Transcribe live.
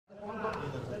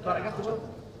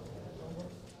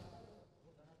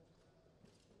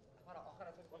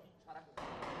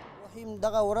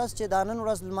دغه ورځ چې دا نن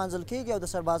ورځ لمانځل کېږي او د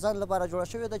سربازانو لپاره جوړه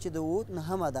شوې ده چې د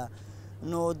 9مه ده،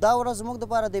 نو دا ورځ زموږ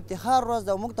دپاره د افتخار ورځ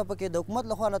ده او موږ ته پکې د حکومت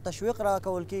لخوا نه تشویق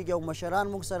راکول کېږي او مشران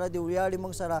موږ سره دي، ویاړي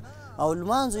موږ سره او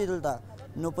لمانځي دلته.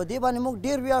 نو په دې باندې موږ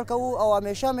ډېر ویاړ کوو او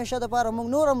همیشه دپاره موږ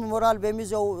نور هم مورال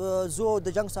بېمیز او زو د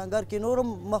جنگ سنگر کې نور هم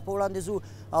مخ په وړاندې زو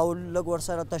او لږ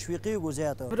ورسره تشویقیږو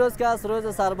زیات. امروز که از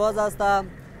روز سرباز هستم،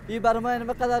 این بر ما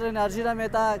اینقدر انرژی را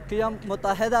میده که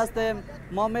متحد هستیم.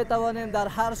 ما میتوانیم در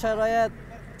هر شرایط،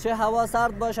 چه هوا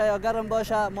سرد باشه یا گرم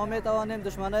باشه، ما میتوانیم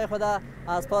دشمنای خود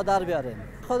از پا در بیاریم.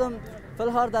 خودم فی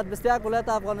الحال در 21 ولایت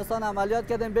افغانستان عملیات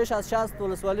کردیم، بیش از 60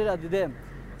 ولسوالی را دیدیم،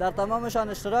 در تمامشان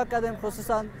اشتراک کردیم.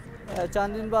 خصوصا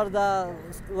چندین بار در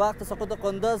وقت سقوط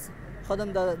قندوز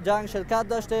خودم در جنگ شرکت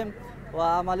داشتیم و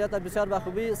عملیات بسیار به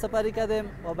خوبی سپری کردیم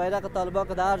و بیرق طالبان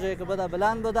که در هر جایی که بوده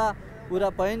بلند بوده او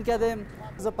را پایین کردیم.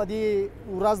 زه په دې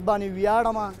ورځ باندې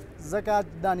ویاړم ځکه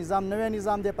دا نظام نوی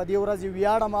نظام دی. په دې ورځ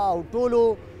ویاړم او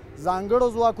ټولو ځانګړو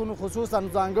ځواکونو، خصوصا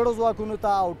ځانګړو ځواکونو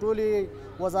ته او ټولې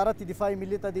وزارت دفاع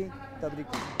ملي ته دې تبریک.